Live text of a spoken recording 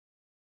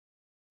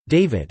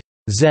David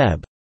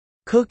Zeb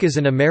Cook is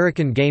an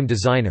American game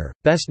designer,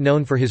 best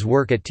known for his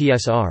work at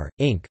TSR,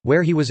 Inc.,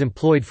 where he was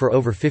employed for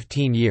over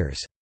 15 years.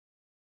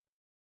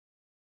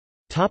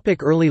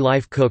 Early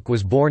life. Cook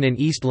was born in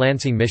East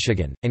Lansing,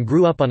 Michigan, and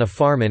grew up on a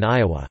farm in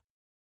Iowa.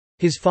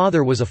 His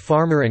father was a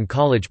farmer and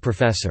college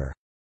professor.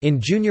 In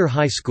junior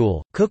high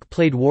school, Cook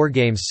played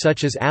wargames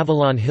such as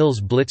Avalon Hill's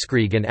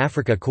Blitzkrieg and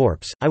Afrika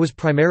Korps. I was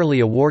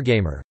primarily a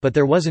wargamer, but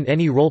there wasn't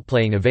any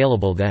role-playing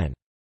available then.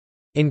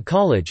 In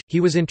college, he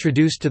was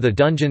introduced to the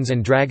Dungeons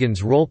 &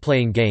 Dragons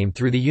role-playing game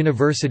through the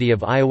University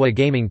of Iowa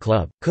Gaming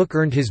Club. Cook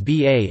earned his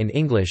BA in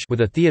English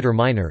with a theater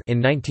minor in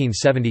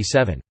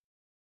 1977.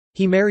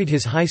 He married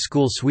his high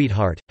school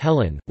sweetheart,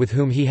 Helen, with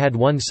whom he had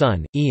one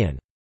son, Ian.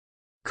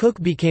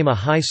 Cook became a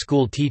high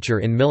school teacher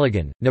in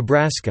Milligan,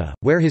 Nebraska,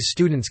 where his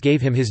students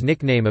gave him his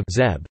nickname of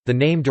Zeb. The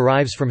name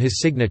derives from his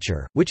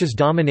signature, which is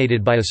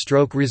dominated by a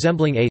stroke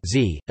resembling a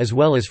Z, as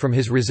well as from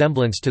his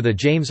resemblance to the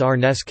James R.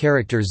 Ness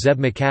character Zeb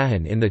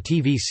McCahan in the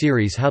TV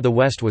series How the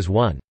West Was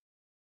Won.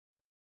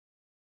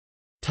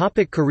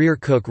 Career.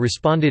 Cook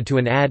responded to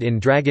an ad in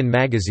Dragon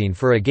magazine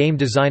for a game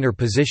designer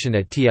position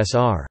at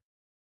TSR.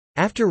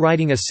 After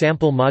writing a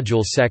sample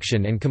module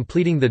section and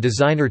completing the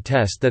designer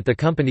test that the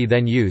company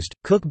then used,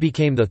 Cook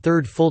became the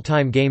third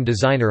full-time game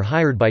designer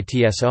hired by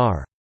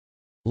TSR.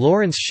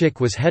 Lawrence Schick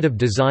was head of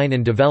design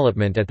and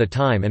development at the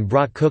time and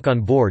brought Cook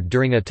on board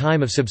during a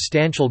time of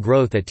substantial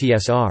growth at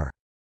TSR.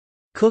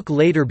 Cook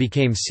later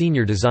became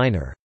senior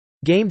designer.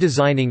 Game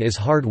designing is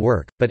hard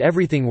work, but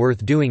everything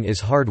worth doing is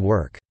hard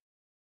work.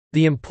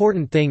 The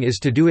important thing is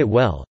to do it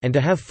well, and to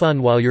have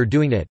fun while you're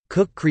doing it.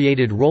 Cook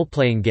created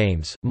role-playing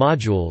games,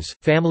 modules,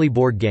 family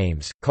board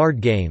games,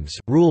 card games,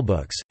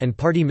 rulebooks, and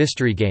party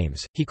mystery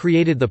games. He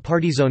created the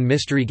PartyZone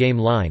mystery game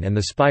line and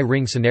the Spy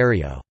Ring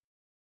scenario.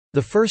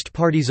 The first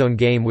PartyZone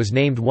game was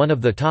named one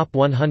of the top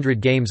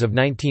 100 games of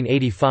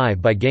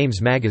 1985 by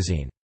Games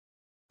magazine.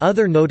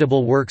 Other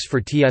notable works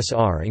for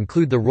TSR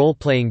include the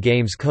role-playing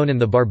games Conan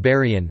the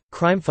Barbarian,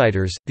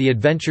 Crimefighters, The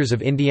Adventures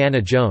of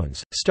Indiana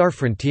Jones, Star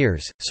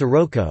Frontiers,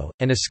 Sirocco,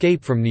 and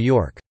Escape from New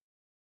York.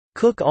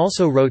 Cook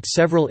also wrote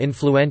several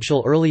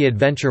influential early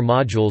adventure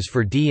modules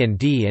for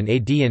D&D and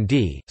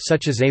AD&D,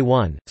 such as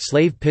A1,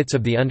 Slave Pits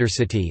of the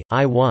Undercity,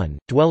 I1,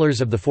 Dwellers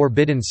of the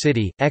Forbidden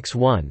City,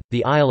 X1,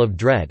 The Isle of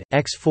Dread,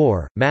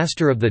 X4,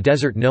 Master of the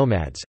Desert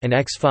Nomads, and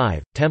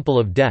X5, Temple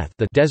of Death,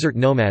 the Desert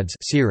Nomads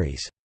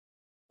series.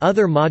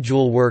 Other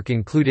module work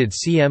included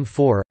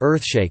CM4,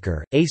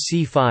 Earthshaker,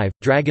 AC5,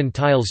 Dragon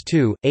Tiles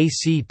 2,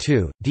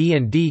 AC2,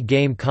 D&D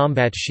Game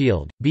Combat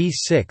Shield,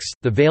 B6,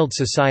 The Veiled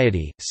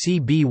Society,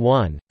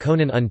 CB1,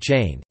 Conan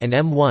Unchained, and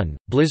M1,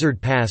 Blizzard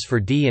Pass for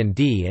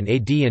D&D and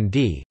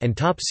AD&D, and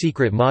Top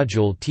Secret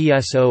Module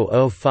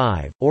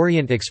TS005,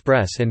 Orient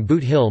Express and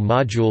Boot Hill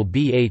Module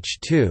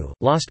BH2,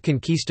 Lost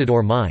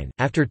Conquistador Mine.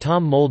 After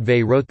Tom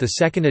Moldvay wrote the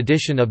second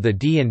edition of the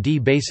D&D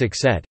Basic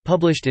Set,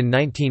 published in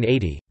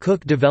 1980,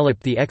 Cook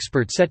developed the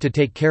expert set to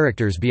take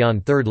characters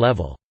beyond third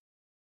level.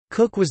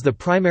 Cook was the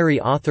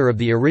primary author of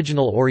the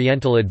original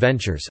Oriental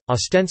Adventures,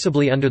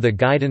 ostensibly under the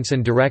guidance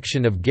and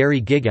direction of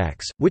Gary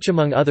Gygax, which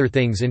among other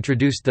things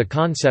introduced the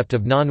concept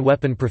of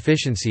non-weapon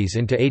proficiencies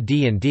into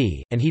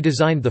AD&D, and he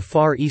designed the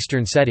Far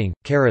Eastern setting,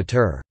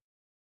 Kara-Tur.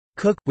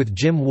 Cook, with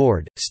Jim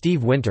Ward,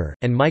 Steve Winter,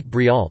 and Mike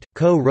Brialt,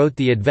 co-wrote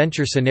the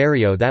adventure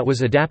scenario that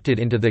was adapted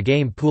into the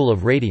game Pool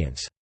of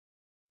Radiance.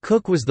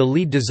 Cook was the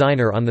lead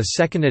designer on the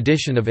second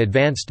edition of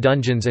Advanced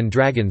Dungeons &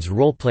 Dragons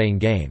role-playing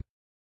game.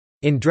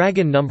 In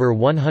Dragon No.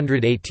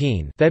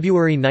 118,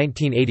 February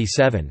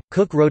 1987,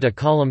 Cook wrote a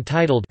column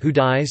titled Who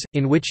Dies?,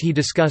 in which he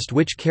discussed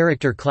which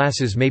character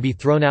classes may be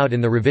thrown out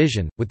in the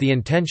revision, with the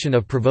intention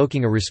of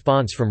provoking a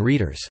response from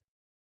readers.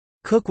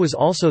 Cook was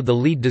also the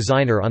lead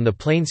designer on the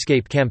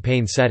Planescape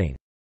campaign setting.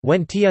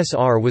 When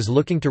TSR was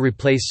looking to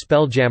replace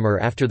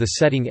Spelljammer after the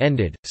setting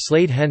ended,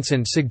 Slade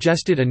Henson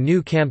suggested a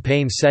new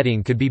campaign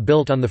setting could be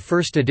built on the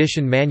first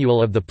edition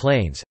manual of the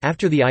Planes.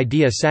 After the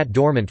idea sat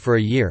dormant for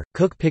a year,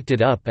 Cook picked it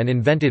up and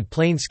invented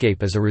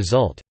Planescape as a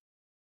result.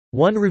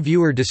 One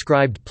reviewer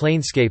described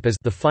Planescape as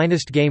the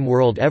finest game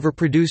world ever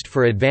produced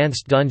for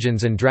Advanced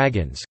Dungeons &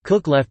 Dragons.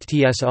 Cook left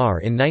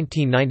TSR in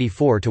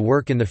 1994 to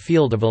work in the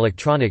field of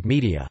electronic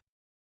media.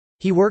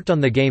 He worked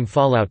on the game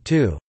Fallout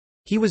 2.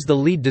 He was the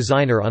lead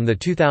designer on the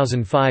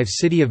 2005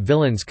 City of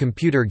Villains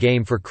computer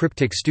game for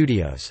Cryptic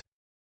Studios.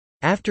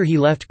 After he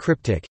left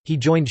Cryptic, he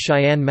joined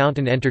Cheyenne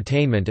Mountain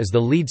Entertainment as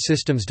the lead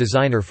systems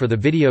designer for the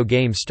video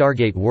game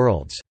Stargate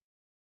Worlds.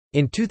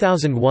 In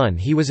 2001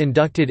 he was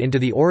inducted into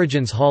the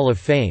Origins Hall of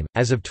Fame.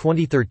 As of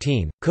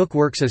 2013, Cook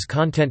works as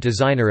content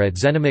designer at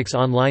Zenimax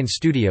Online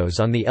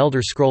Studios on The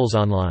Elder Scrolls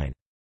Online.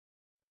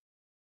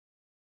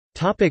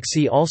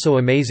 See also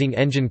Amazing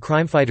Engine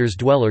Crimefighters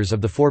Dwellers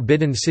of the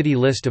Forbidden City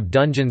List of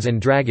Dungeons &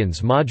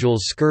 Dragons modules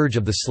Scourge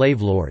of the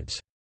Slave Lords